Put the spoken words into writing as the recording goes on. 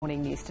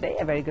Morning news today.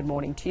 A very good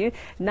morning to you.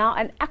 Now,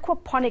 an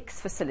aquaponics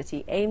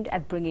facility aimed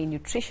at bringing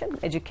nutrition,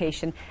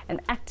 education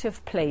and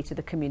active play to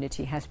the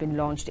community has been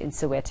launched in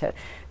Soweto.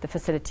 The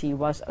facility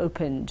was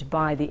opened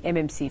by the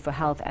MMC for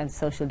Health and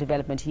Social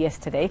Development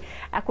yesterday.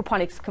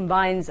 Aquaponics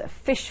combines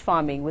fish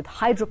farming with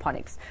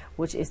hydroponics,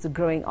 which is the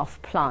growing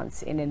of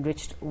plants in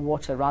enriched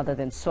water rather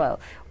than soil.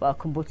 Well,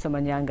 Khumbudzo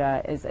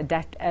Manyanga is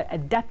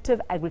Adaptive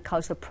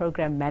Agriculture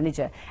Program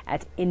Manager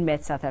at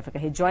INMED South Africa.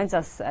 He joins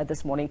us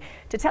this morning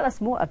to tell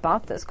us more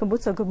about this.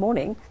 Khumbudzo, good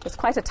morning. There's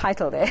quite a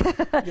title there.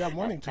 Yeah,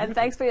 morning to you. And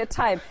thanks for your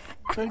time.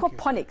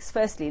 Aquaponics,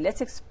 firstly, let's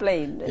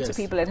explain to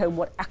people at home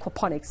what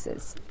aquaponics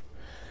is.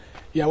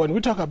 Yeah, when we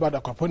talk about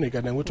aquaponics,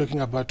 and then we're talking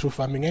about two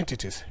farming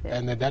entities,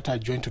 and that are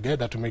joined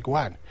together to make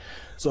one.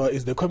 So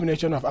it's the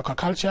combination of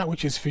aquaculture,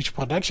 which is fish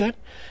production,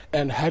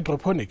 and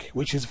hydroponic,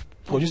 which is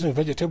producing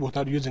vegetables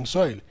without using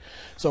soil.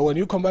 So when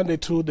you combine the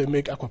two, they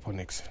make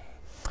aquaponics.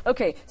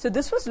 Okay, so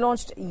this was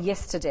launched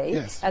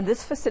yesterday, and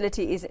this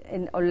facility is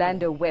in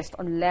Orlando West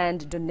on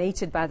land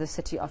donated by the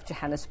city of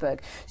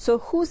Johannesburg. So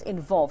who's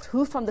involved?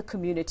 Who from the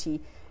community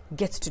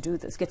gets to do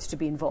this, gets to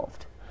be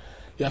involved?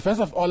 Yeah,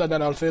 first of all, and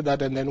then I'll say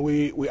that, and then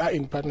we are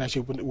in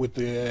partnership with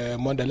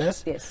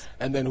Mondelez,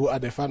 and then who are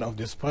the fund of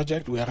this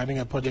project. We are running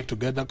a project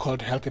together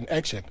called Health in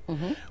Action,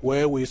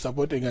 where we're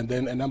supporting and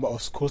then a number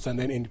of schools, and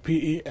then in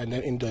PE, and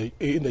then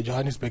in the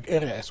Johannesburg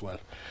area as well.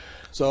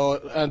 So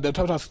the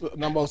total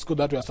number of schools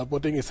that we are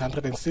supporting is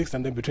 106,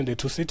 and then between the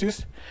two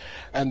cities.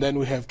 And then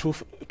we have two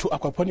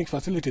aquaponic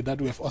facilities that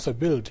we have also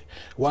built,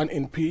 one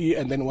in PE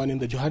and then one in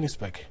the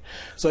Johannesburg.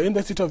 So in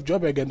the city of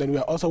Joburg, and then we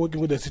are also working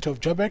with the city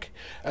of Joburg,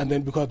 and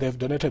then because they have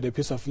donated a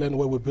piece of land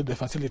where we built the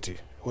facility,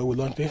 where we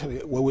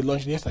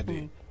launched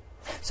yesterday.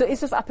 So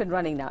is this up and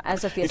running now,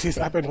 as of yesterday? It is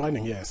up and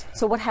running, yes.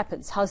 So what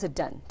happens? How's it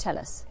done? Tell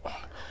us.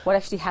 What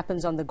actually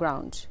happens on the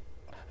ground?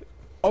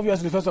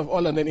 Obviously, first of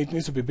all, and then it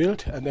needs to be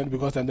built, and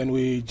then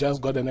we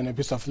just got a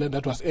piece of land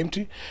that was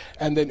empty,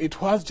 and then it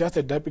was just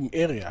a dumping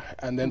area,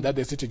 and then that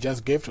the city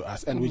just gave to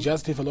us, and we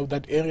just developed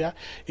that area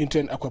into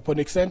an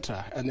aquaponic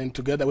center, and then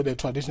together with a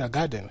traditional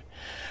garden,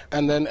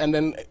 and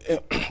then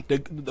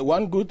the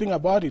one good thing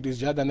about it is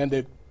just, and then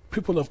the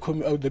people of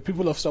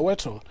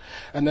Soweto,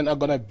 and then are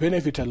going to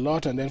benefit a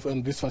lot, and then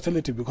from this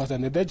facility, because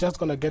and they're just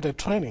going to get a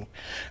training,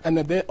 and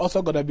then they're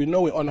also going to be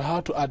knowing on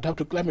how to adapt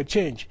to climate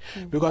change,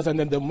 because and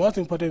then the most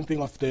important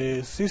thing of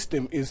the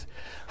system is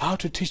how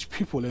to teach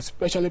people,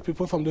 especially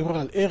people from the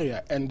rural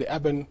area and the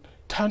urban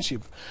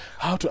township,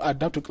 how to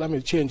adapt to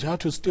climate change, how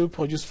to still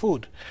produce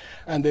food,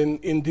 and then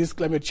in this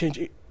climate change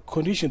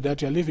condition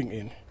that you're living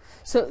in.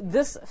 So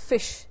this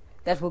fish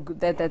that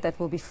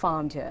will be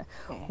farmed here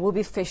will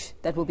be fish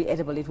that will be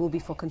edible. It will be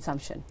for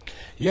consumption.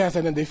 Yes,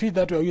 and then the fish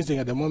that we are using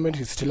at the moment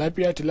is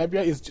tilapia.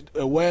 Tilapia is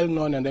a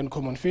well-known and then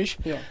common fish,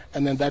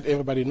 and then that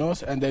everybody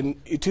knows. And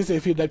then it is a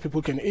fish that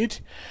people can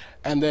eat.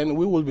 And then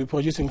we will be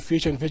producing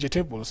fish and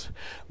vegetables.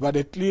 But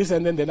at least,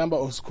 and then the number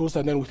of schools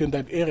and then within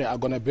that area are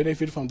going to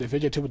benefit from the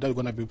vegetables that we're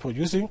going to be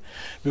producing.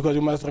 Because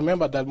you must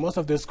remember that most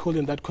of the schools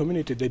in that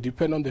community, they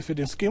depend on the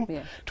feeding scheme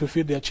to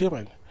feed their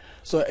children.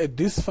 So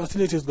this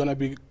facility is going to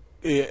be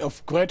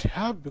of great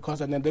help,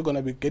 because and then they're going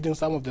to be getting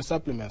some of the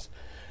supplements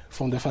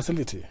from the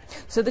facility.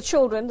 So the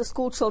children, the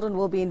school children,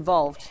 will be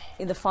involved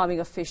in the farming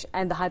of fish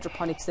and the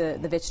hydroponics, the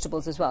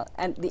vegetables as well.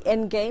 And the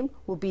end game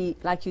will be,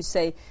 like you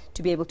say,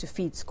 to be able to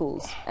feed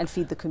schools and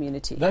feed the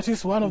community. That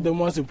is one of the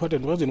most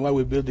important reasons why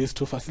we build these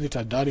two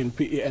facilities down in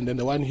PE and then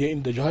the one here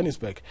in the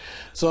Johannesburg,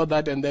 so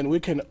that and then we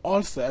can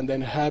also and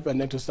then help and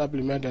then to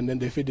supplement and then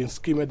the feeding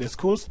scheme at the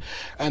schools.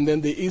 And then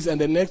there is, and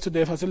then next to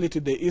the facility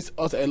there is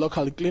also a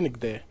local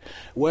clinic there,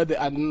 where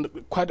there are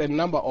quite a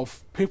number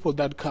of people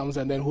that comes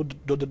and then who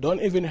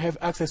don't even have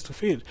access to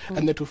feed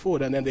and then to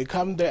food, and then they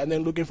come there and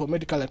then looking for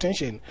medical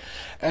attention.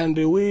 And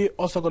we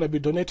also going to be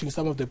donating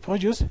some of the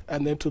produce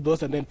and then to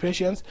those and then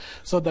patients,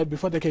 so that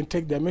before they can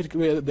take their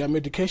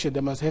medication, they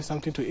must have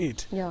something to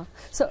eat. Yeah.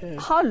 So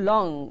how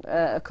long,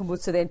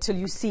 Khumbudzo, then, until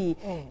you see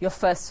your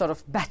first sort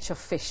of batch of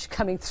fish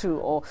coming through,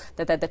 or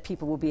that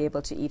people will be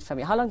able to eat from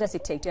you? How long does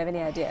it take? Do you have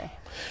any idea?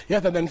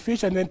 Yes, and then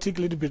fish and then take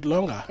a little bit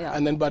longer.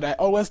 And then, but I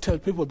always tell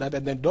people that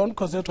and then don't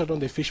concentrate on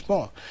the fish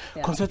more.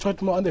 Concentrate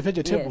more on the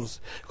vegetables,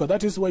 because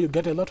that is where you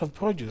get a lot of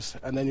produce,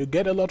 and then you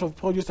get a lot of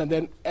produce, and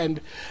then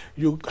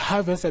you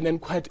harvest and then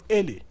quite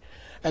early.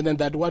 And then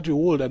that what you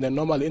would, and then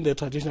normally in the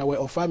traditional way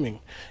of farming.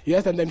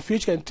 Yes, and then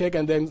fish can take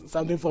and then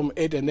something from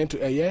 8 and then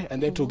to a year,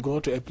 and then to grow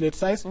to a plate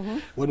size.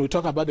 When we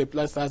talk about the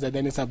plate size, and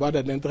then it's about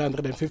and then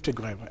 350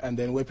 grams, and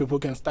then where people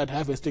can start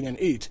harvesting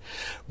and eat.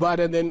 But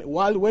and then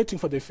while waiting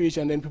for the fish,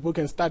 and then people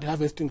can start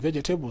harvesting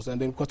vegetables, and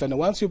then because and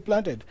once you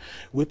plant it,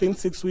 within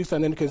 6 weeks,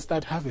 and then you can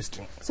start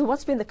harvesting. So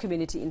what's been the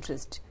community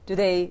interest? Do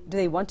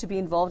they want to be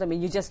involved? I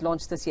mean, you just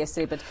launched this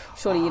yesterday, but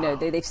surely you know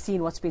they've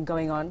seen what's been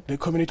going on. The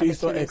community is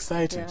so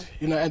excited,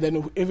 you know, and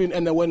then even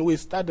and then when we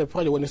start the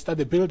project, when we start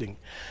the building,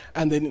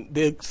 and then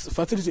the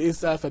facility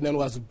itself and then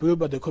was built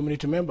by the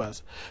community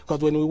members. Because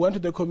when we went to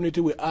the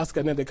community, we asked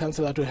and then the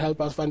councillor to help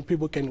us find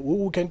people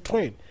who can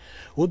train,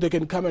 who they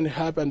can come and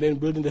help and then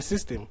building the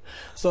system.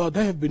 So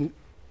they have been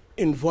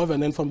involved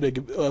and then from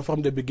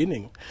the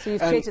beginning. So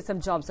you've created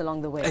some jobs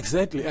along the way.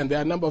 Exactly, and there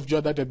are a number of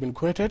jobs that have been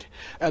created,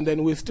 and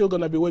then we're still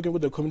going to be working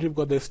with the community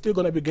because they're still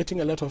going to be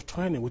getting a lot of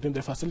training within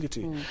the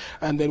facility.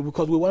 And then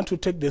because we want to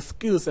take the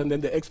skills and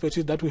then the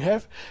expertise that we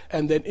have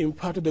and then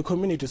impart to the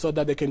community so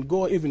that they can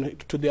go even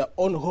to their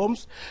own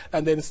homes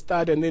and then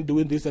start and then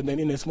doing this and then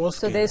in a small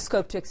scale. So there's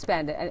scope to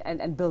expand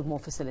and build more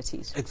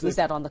facilities. Exactly. Is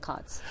that on the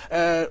cards?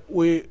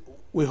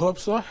 We hope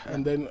so,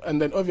 and then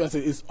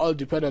obviously it's all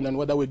dependent on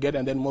whether we get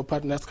and then more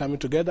partners coming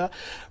together.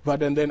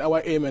 But and then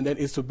our aim and then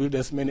is to build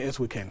as many as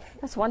we can.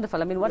 That's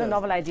wonderful. I mean, what a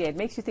novel idea! It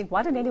makes you think,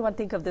 why didn't anyone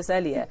think of this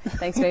earlier?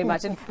 Thanks very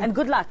much, and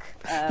good luck.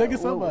 Thank you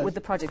so much. With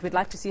the project. We'd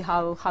like to see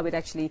how it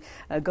actually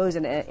goes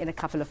in a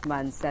couple of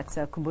months. That's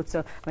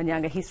Khumbudzo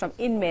Manyanga. He's from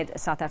INMED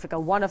South Africa,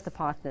 one of the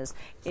partners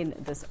in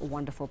this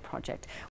wonderful project.